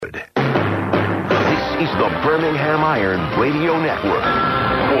the Birmingham Iron Radio Network.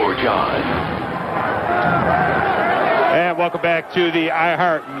 For John. And welcome back to the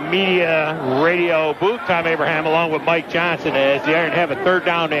iHeart Media Radio booth. Tom Abraham along with Mike Johnson as the Iron have a 3rd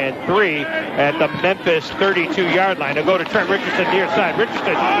down and 3 at the Memphis 32-yard line. They'll go to Trent Richardson near side.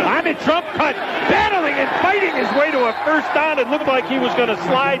 Richardson on a trump cut, battling and fighting his way to a 1st down. It looked like he was going to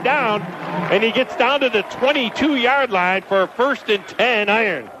slide down, and he gets down to the 22-yard line for a 1st and 10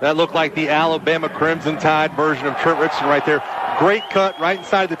 Iron. That looked like the Alabama Crimson Tide version of Trent Richardson right there. Great cut right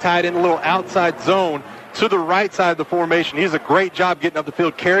inside the tight end, a little outside zone to the right side of the formation. He does a great job getting up the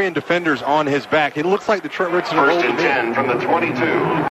field, carrying defenders on his back. It looks like the Trent Richardson. 1st and 10 from the 22.